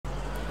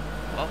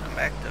welcome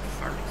back to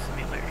Farming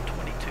Simulator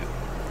 22.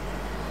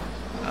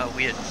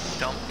 We had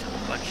dumped a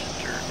bunch of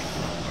dirt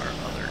from our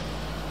other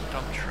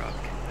dump truck.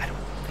 I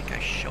don't think I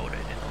showed it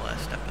in the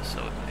last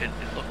episode. It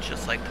looked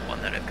just like the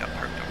one that I've got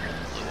parked over here,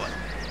 the blue one.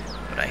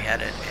 But I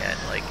had it at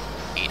like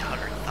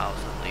 800,000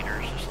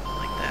 liters or something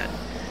like that.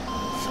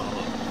 So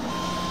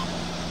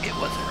it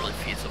wasn't really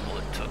feasible.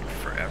 It took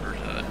forever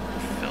to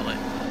fill it.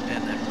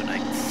 And then when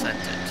I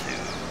sent it to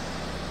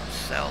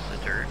sell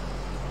the dirt,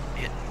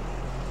 it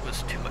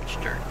was too much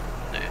dirt.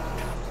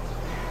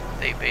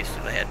 They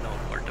basically had no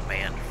more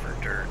demand for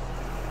dirt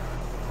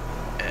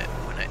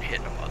when it hit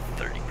about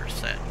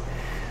 30%.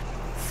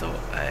 So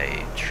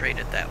I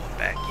traded that one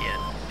back in,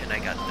 and I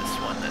got this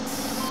one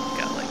that's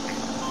got like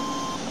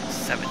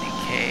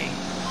 70K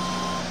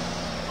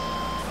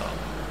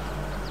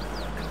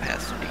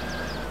capacity,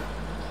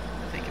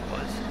 I think it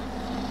was.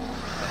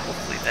 But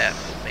hopefully that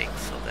will make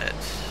so that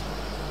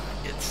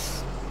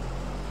it's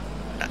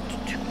not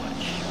too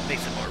much.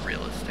 Makes it more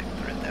realistic,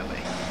 put it that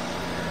way.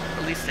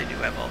 At least I do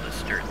have all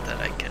this dirt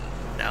that I can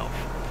now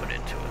put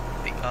into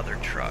the other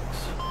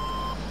trucks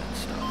and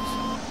stuff.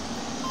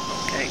 So,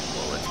 okay,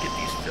 well, let's get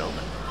these filled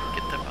and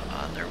get them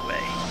on their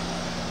way.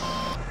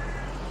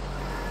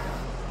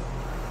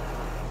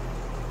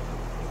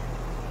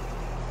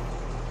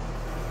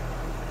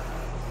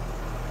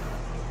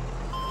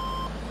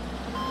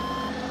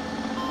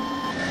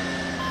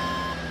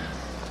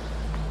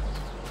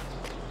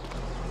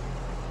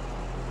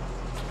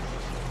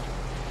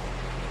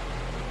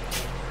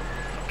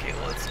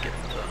 Let's get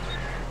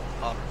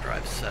the auto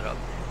drive set up.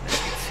 As you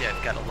can see,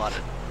 I've got a lot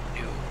of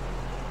new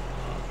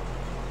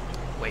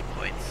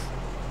waypoints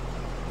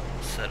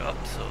set up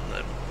so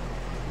that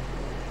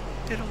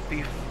it'll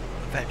be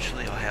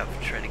eventually I'll have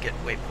trying to get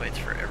waypoints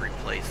for every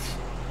place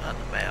on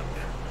the map,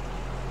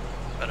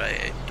 but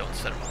I don't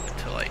set them up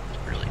until I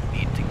really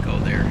need to go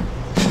there.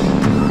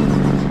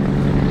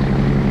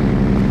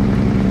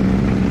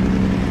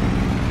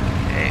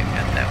 Okay,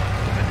 got that one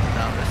moving.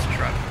 Now this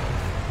truck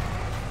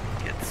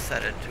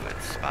set into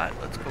its spot.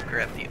 Let's go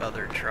grab the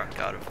other truck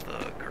out of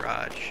the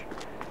garage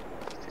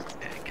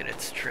and get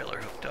its trailer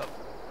hooked up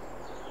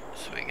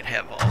so we can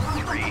have all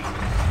three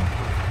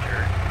moving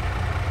dirt,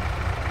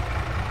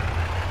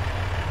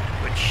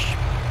 which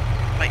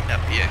might not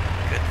be a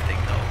good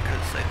thing though,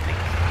 because I think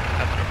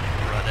I'm gonna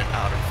run it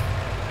out of,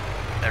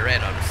 I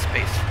ran out of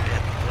space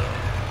at the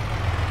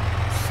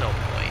sell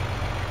point,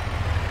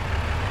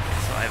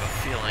 so I have a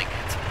feeling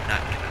it's not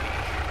gonna be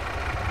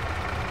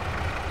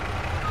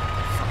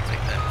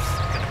that's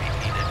going to be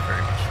needed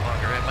very much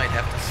longer. I might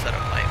have to set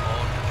up my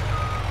own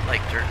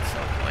light dirt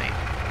sell point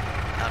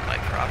on my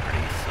property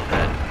so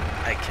that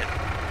I can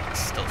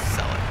still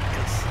sell it,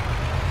 because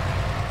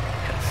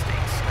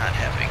states not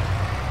having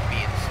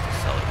means to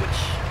sell it, which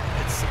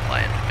it's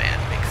supply and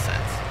demand, makes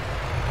sense.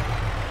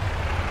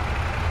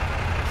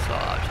 So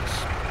I'll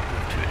just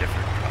move to a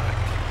different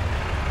product.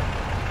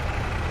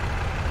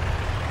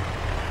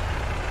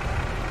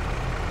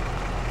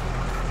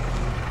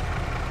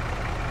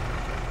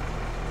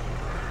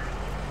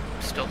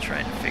 Still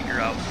trying to figure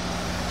out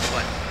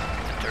what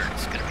the dirt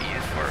is going to be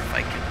used for. If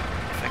I can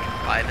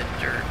buy the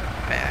dirt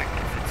back,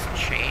 if it's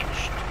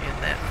changed in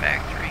that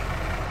factory,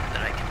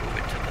 then I can move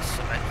it to the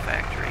cement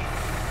factory.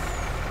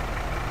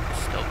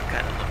 Still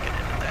kind of looking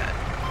into that.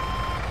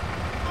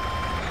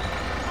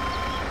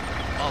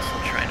 Also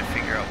trying to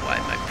figure out why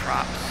my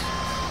props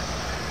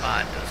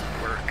mod doesn't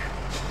work.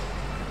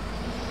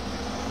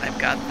 I've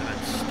got them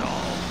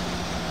installed,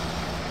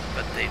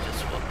 but they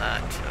just will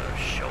not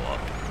show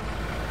up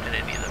in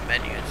any of the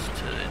menus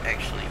to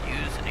actually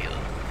use any of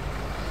them.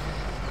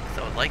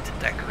 So I'd like to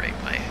decorate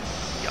my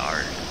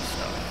yard and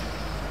stuff.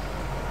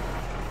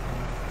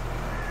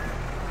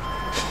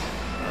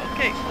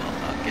 Okay, well,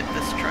 I'll get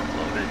this truck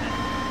loaded and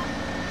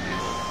we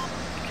will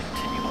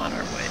continue on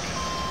our way.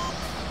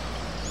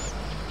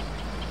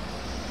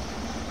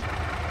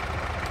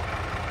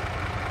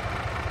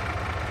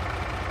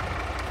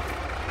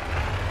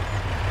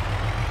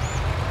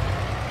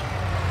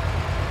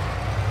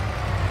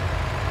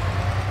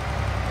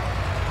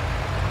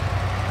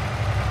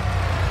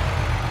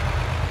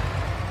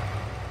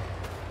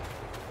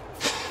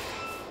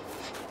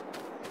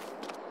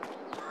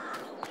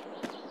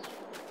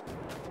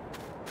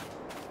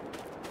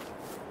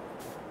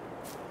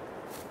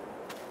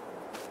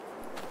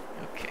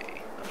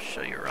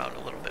 Show you around a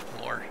little bit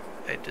more.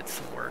 I did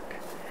some work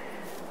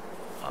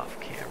off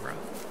camera.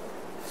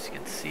 As you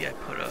can see, I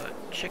put a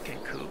chicken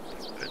coop,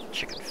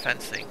 chicken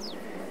fencing.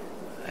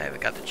 I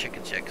haven't got the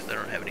chickens yet because I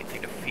don't have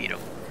anything to feed them.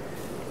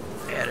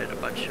 Added a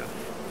bunch of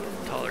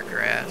taller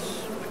grass,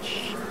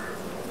 which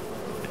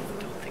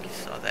I don't think you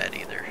saw that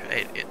either.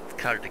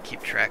 It's hard to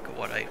keep track of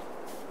what I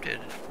did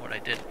and what I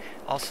didn't.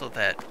 Also,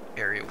 that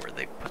area where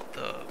they put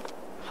the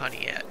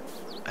honey at,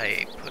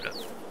 I put a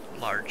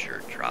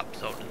larger drop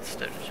zone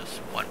instead of just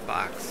one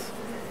box.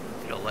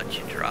 It'll let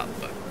you drop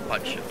a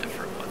bunch of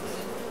different ones.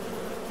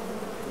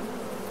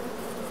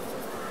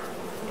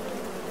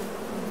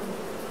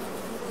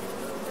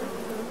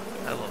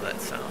 I love that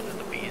sound of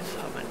the bees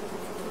humming.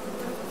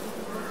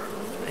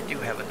 I do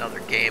have another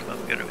game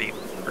I'm going to be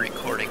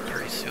recording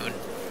pretty soon.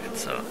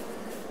 It's a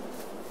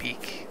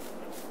beak,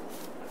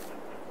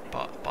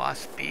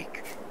 Boss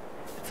Beak.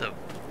 It's a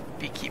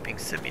beekeeping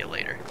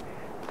simulator.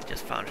 I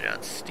just found it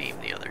on Steam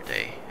the other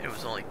day. It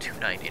was only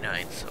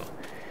 $2.99, so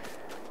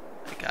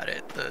I got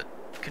it. The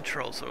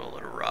controls are a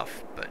little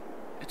rough, but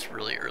it's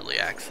really early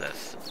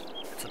access.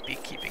 It's a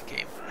beekeeping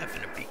game. I've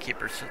been a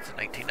beekeeper since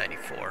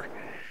 1994,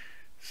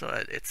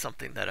 so it's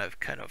something that I've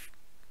kind of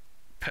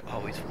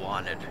always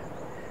wanted.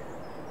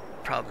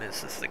 Problem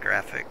is the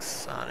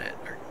graphics on it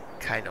are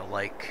kind of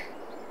like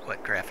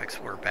what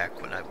graphics were back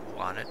when I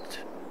wanted,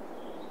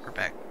 or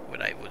back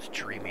when I was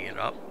dreaming it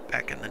up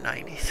back in the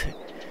 90s.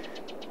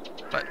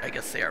 But I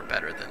guess they are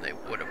better than they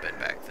would have been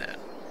back then.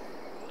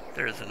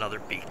 There's another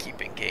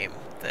beekeeping game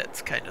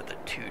that's kind of the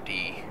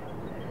 2D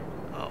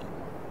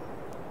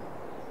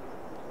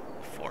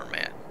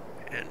format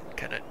and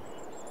kind of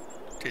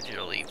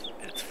digitally.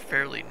 It's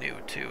fairly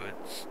new too.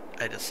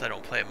 I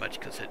don't play it much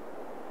because it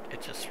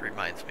just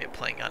reminds me of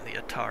playing on the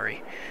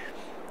Atari.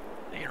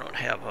 You don't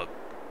have a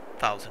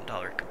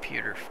 $1,000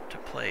 computer to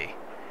play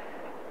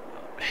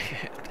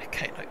that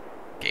kind of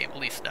game, at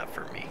least not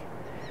for me.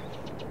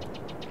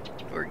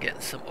 We're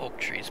getting some oak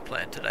trees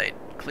planted. I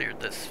cleared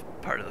this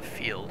part of the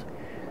field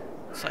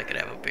so I could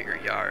have a bigger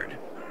yard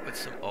with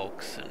some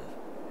oaks and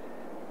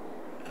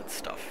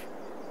stuff.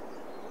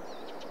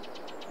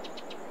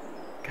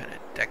 Kind of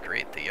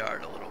decorate the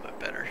yard a little bit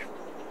better.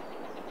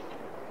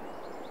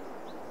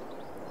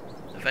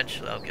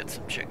 Eventually I'll get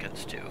some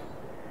chickens too.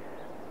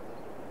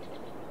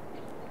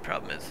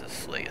 Problem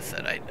is, like I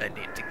said, I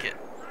need to get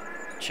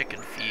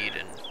chicken feed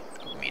and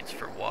means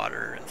for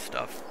water and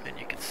stuff, and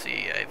you can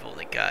see I've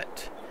only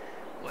got,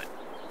 what,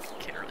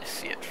 can't really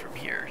see it from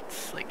here,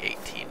 it's like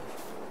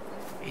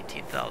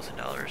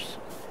 $18,000.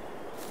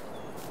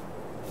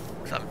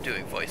 Because I'm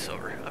doing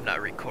voiceover. I'm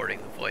not recording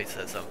the voice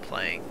as I'm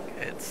playing.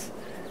 It's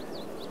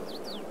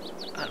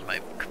on my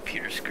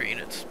computer screen,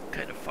 it's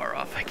kind of far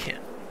off. I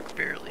can't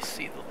barely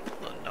see the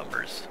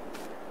numbers.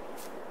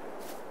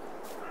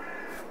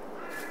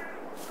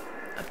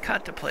 I'm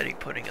contemplating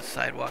putting a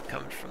sidewalk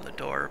coming from the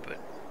door, but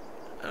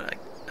I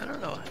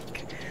don't know.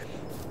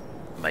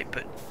 Might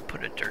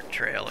put a dirt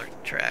trail or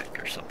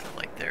track or something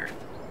like there.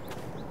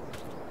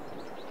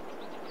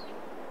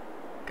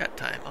 Got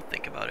time, I'll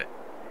think about it.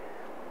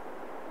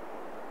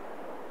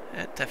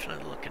 Yeah,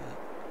 definitely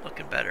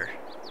looking better.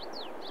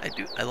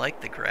 I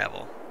like the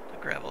gravel. The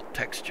gravel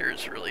texture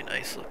is really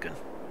nice looking.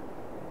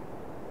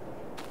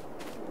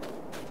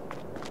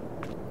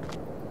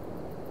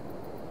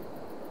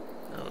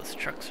 Oh, those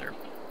trucks are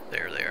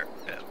there. They are.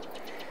 Yeah.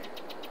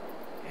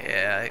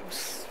 Yeah, I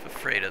was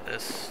afraid of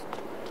this.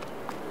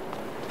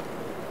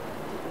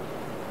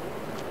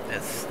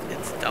 It's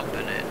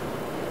dumping it,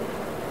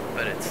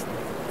 but it's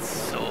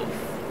so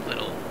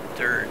little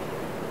dirt.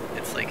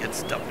 It's like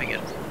it's dumping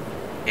it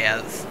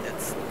as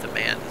its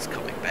demand is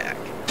coming back.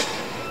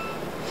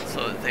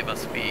 So they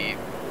must be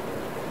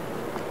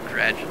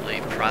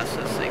gradually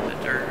processing the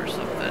dirt or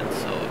something.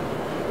 So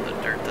the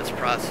dirt that's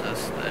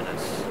processed then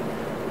is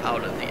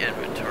out of the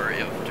inventory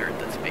of dirt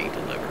that's being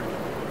delivered.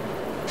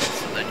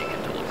 So then you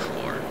can deliver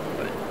more.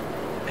 But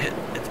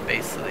it's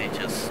basically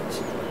just,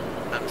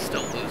 I'm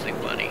still losing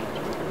money.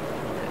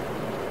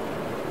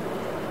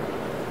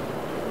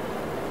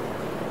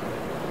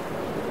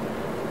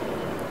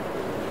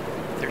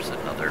 There's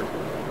another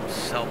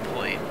sell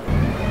point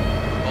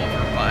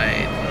over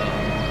by the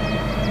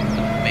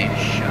main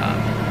shop.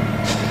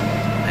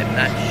 I'm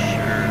not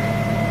sure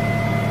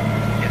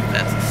if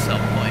that's a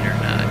sell point or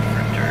not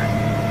for dirt.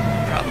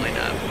 Probably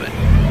not, but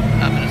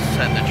I'm going to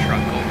send the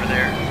truck over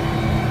there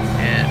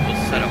and we'll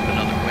set up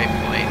another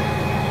waypoint.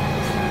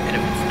 And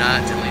if it's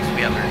not, at least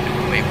we have our new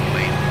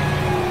waypoint.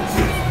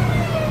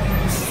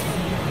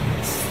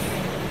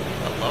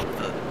 I love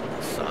the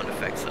sound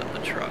effects of the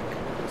truck.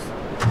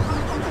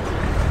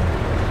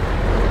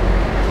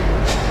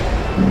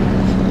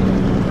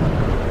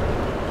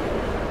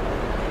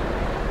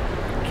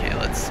 Okay,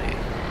 let's see.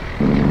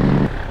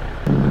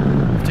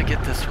 To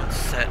get this one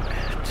set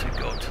to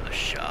go to the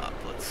shop,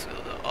 let's go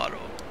to the auto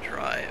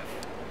drive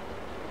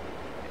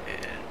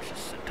and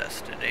just a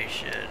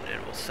destination,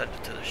 and we'll send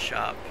it to the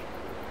shop,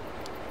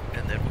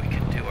 and then we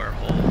can do our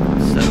whole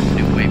set of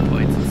new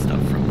waypoints and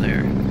stuff from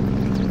there.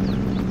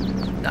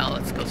 Now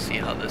let's go see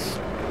how this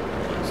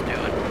one's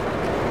doing.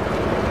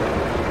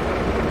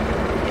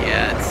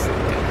 Yeah, it's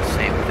doing the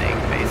same thing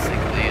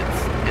basically.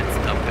 It's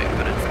dumping,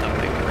 but it's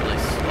dumping really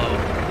slow.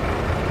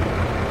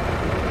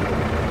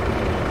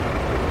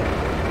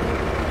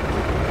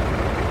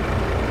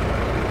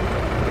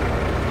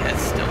 Yeah,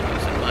 it's still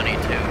losing money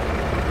too,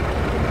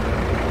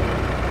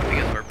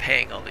 because we're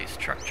paying all these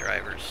truck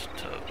drivers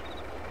to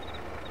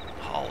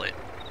haul it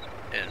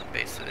and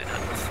basically not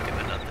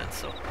doing nothing.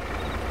 So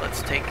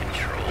let's take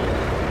control.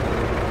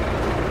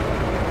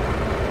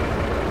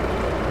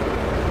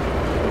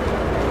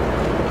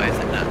 Why is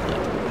it not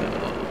letting me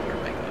go? Where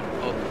am I going?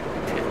 Oh,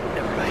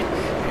 never mind.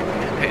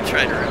 I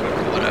tried to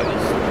remember what I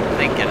was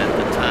thinking at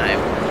the time.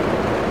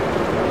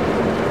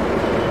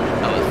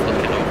 I was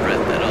looking over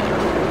at that other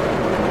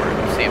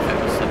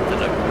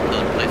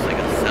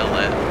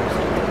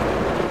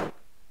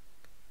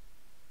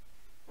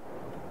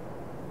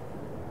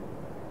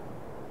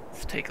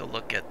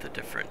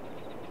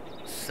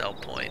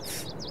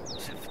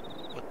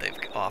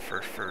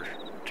offer for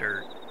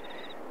dirt.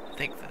 I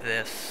think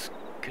this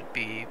could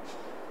be,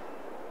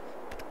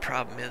 but the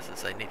problem is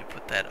I need to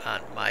put that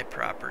on my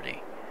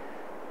property.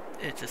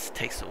 It just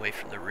takes away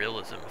from the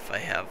realism if I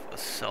have a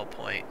sell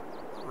point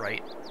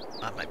right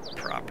on my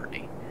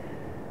property.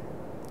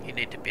 You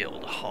need to be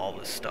able to haul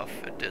this stuff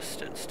a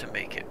distance to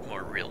make it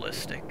more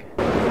realistic.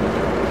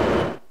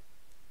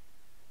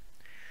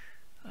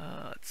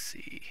 Let's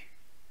see.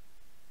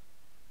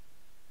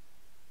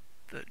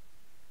 The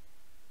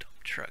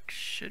dump truck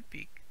should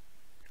be...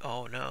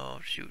 Oh no,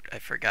 shoot, I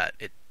forgot.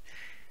 It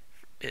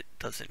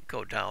doesn't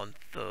go down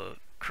the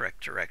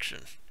correct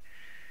direction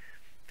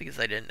because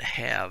I didn't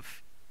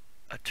have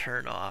a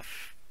turn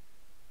off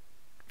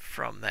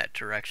from that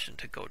direction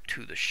to go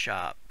to the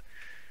shop.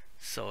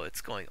 So it's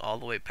going all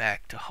the way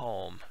back to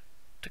home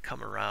to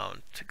come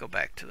around to go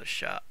back to the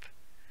shop.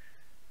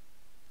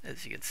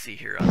 As you can see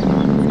here on the,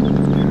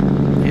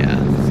 yeah,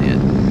 see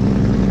it?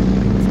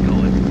 It's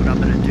going. What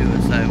I'm going to do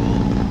is I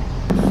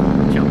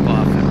will jump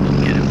off and we'll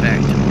get it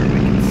back to where we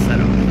can set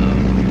up the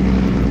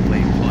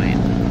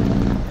waypoint.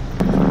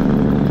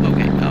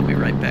 Okay, I'll be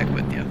right back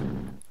with you.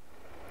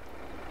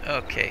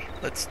 Okay,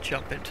 let's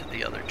jump into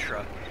the other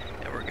truck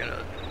and we're going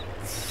to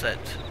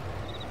set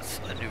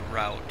a new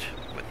route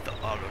with the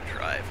auto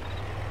drive.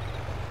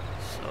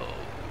 So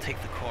take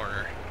the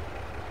corner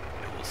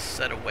and we'll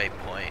set a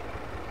waypoint.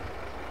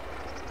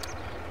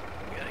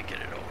 We gotta get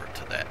it over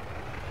to that.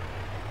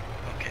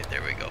 Okay,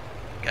 there we go.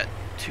 Got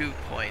 2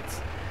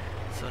 points.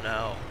 So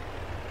now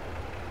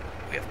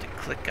we have to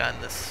click on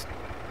this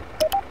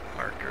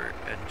marker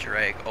and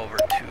drag over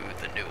to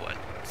the new one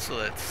so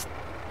that it's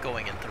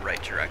going in the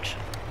right direction.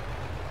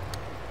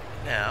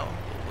 Now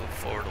we'll move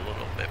forward a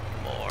little bit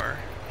more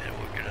and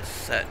we're gonna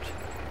set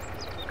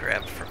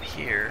grab from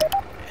here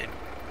and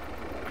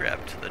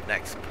grab to the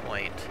next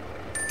point.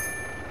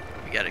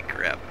 We gotta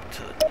grab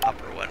to the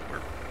upper one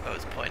where I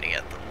was pointing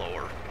at the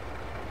lower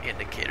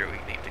indicator. We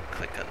need to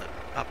click on the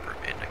upper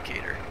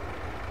indicator,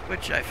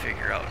 which I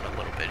figure out in a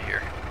little bit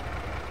here.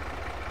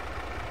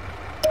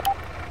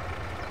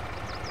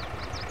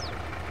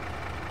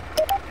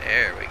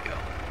 There we go.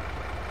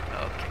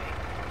 Okay.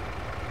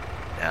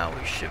 Now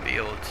we should be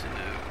able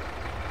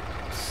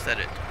to set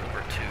it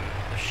over to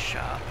the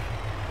shop.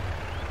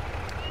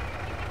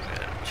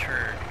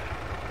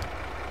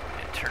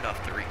 Turn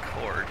off the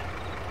record.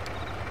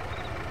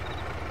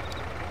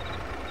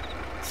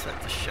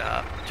 Set the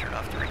shop, turn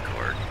off the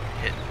record,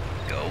 hit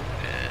go,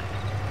 and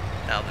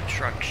now the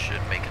truck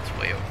should make its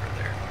way over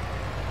there.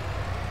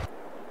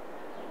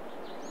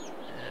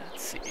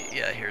 Let's see,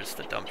 yeah, here's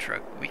the dump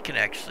truck. We can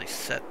actually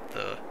set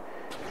the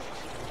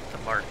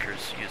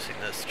markers using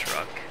this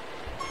truck.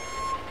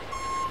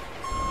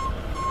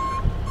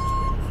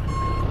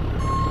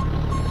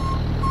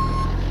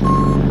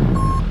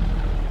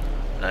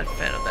 Not a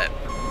fan of that,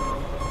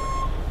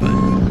 but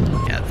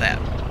yeah,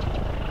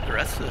 the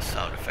rest of the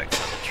sound effects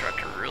on the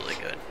truck are really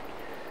good.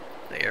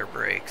 The air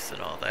brakes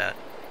and all that.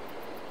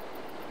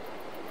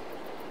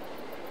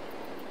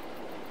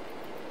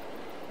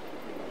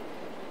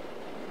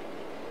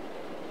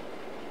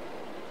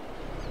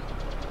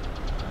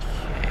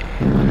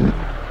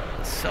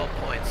 Okay, sell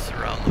points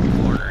around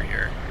the corner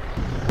here.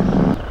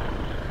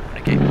 I'm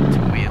gonna get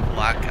until we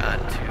lock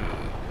onto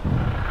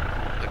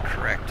the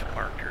correct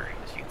marker.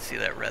 As you can see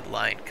that red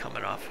line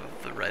coming off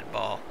of the red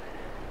ball.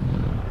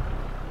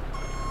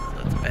 So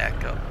let's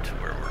back up to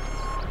where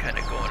we're kind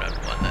of going on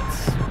one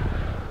that's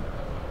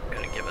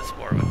going to give us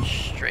more of a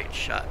straight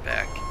shot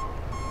back.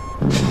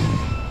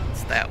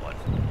 It's that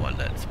one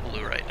that's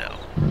blue right now,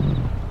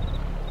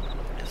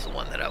 is the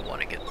one that I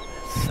want to get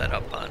set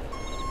up on.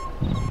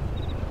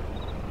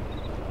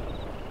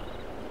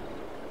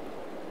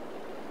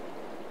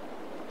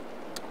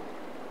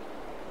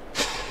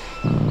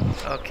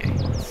 Okay,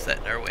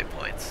 setting our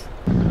waypoints.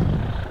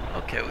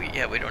 Okay,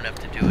 we don't have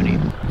to do any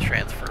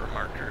transfer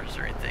markers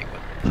or anything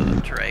with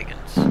the drag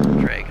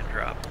and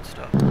drop and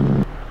stuff.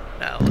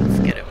 Now let's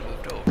get it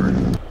moved over.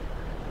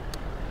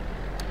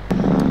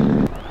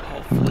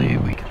 Hopefully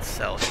we can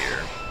sell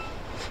here.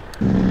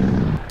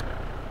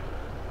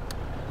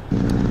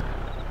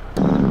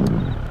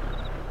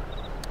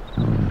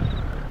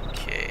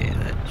 Okay,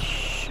 that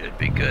should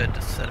be good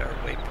to set our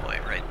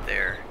waypoint right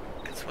there,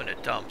 because when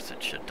it dumps,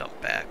 it should dump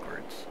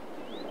backwards.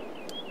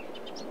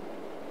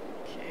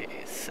 Okay,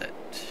 set.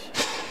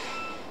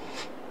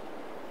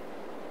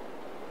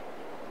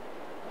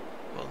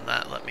 Will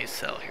not let me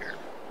sell here.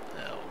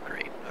 Oh,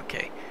 great.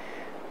 Okay.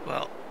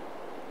 Well,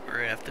 we're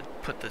gonna have to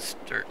put this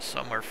dirt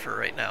somewhere for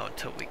right now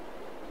until we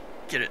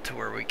get it to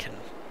where we can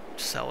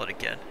sell it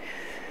again.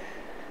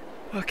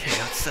 Okay,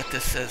 let's set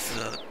this as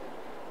a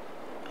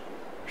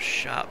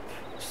shop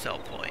sell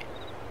point.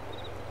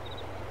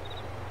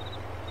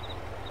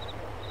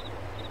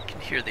 You can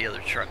hear the other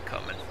truck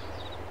coming.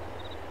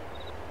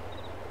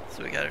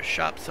 So we got a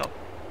shop sell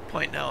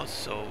point now,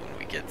 so when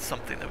we get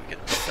something that we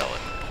can sell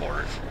at the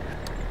port,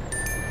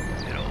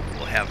 you know,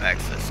 we'll have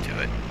access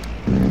to it.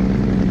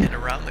 And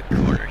around the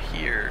corner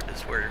here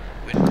is where,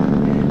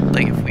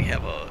 like if we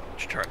have a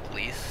truck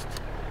leased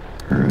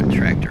or a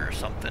tractor or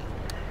something,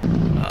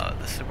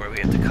 this is where we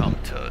have to come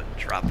to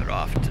drop it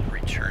off to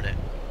return it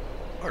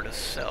or to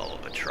sell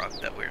a truck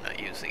that we're not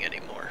using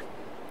anymore.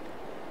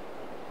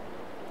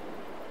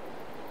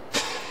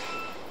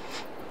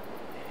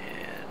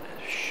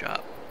 And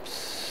shop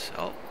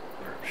sell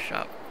or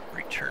shop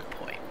return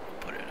point,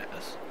 put it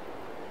as.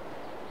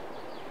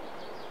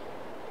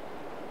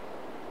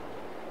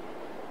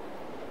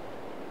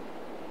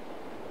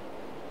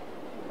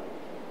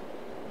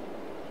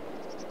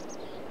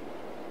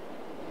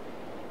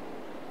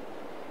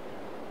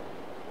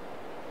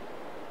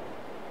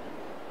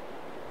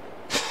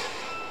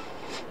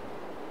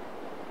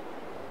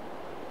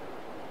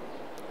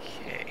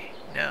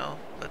 Now,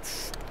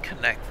 let's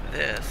connect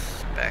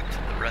this back to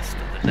the rest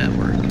of the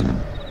network.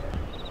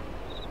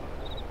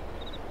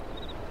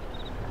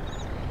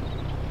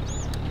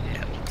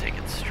 Yeah, we'll take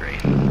it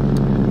straight.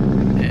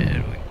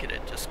 And we can get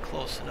it just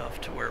close enough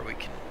to where we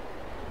can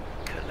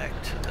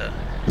connect to the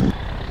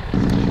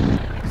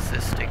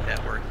existing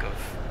network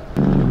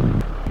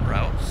of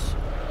routes.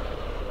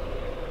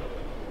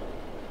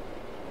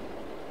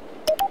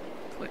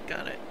 Click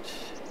on it.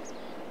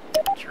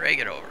 Drag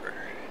it over.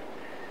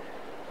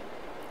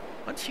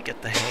 Once you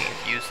get the hang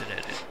of using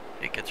it,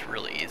 it gets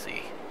really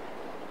easy.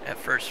 At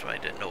first, when I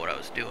didn't know what I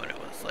was doing, it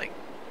was like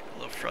a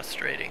little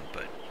frustrating,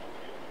 but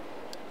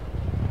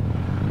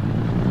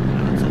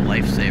it's a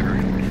lifesaver.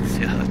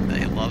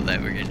 I love that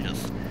we can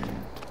just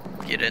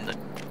get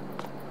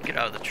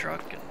out of the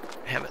truck and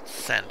have it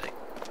sending.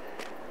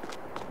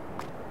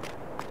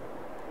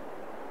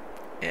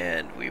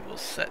 And we will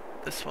set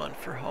this one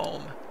for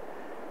home.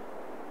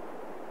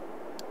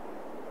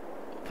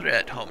 Put it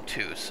at home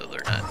too, so they're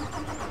not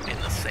in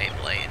the same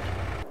lane.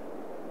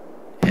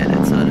 And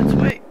it's on its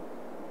way.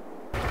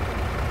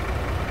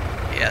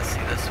 Yeah,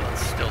 see, this one's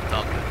still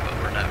dumping, but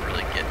we're not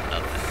really getting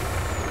nothing.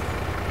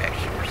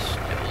 Actually, we're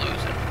still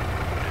losing,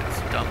 but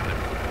it's dumping.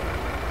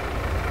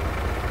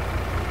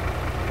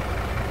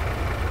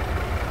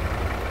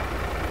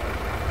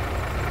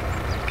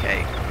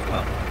 Okay,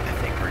 well, I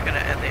think we're gonna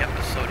end the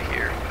episode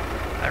here.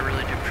 I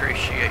really do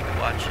appreciate you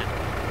watching.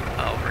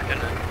 We're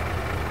gonna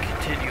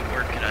continue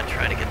working on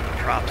trying to get the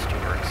props to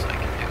work so I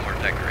can do more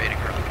decorating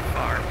around the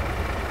farm.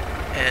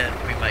 And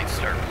we might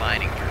start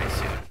mining pretty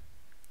soon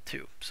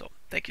too. So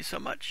thank you so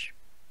much.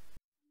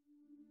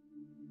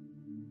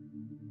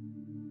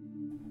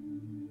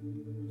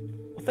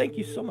 Well, thank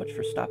you so much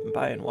for stopping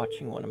by and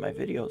watching one of my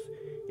videos.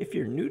 If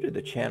you're new to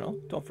the channel,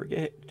 don't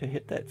forget to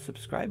hit that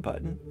subscribe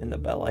button and the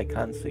bell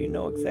icon so you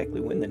know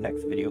exactly when the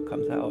next video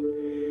comes out.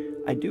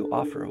 I do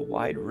offer a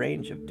wide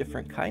range of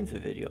different kinds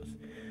of videos.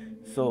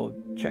 So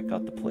check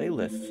out the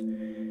playlists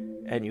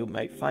and you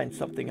might find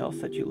something else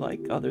that you like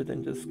other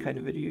than this kind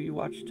of video you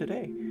watched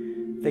today.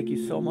 Thank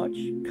you so much.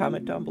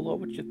 Comment down below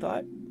what you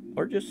thought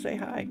or just say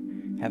hi.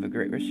 Have a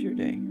great rest of your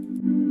day.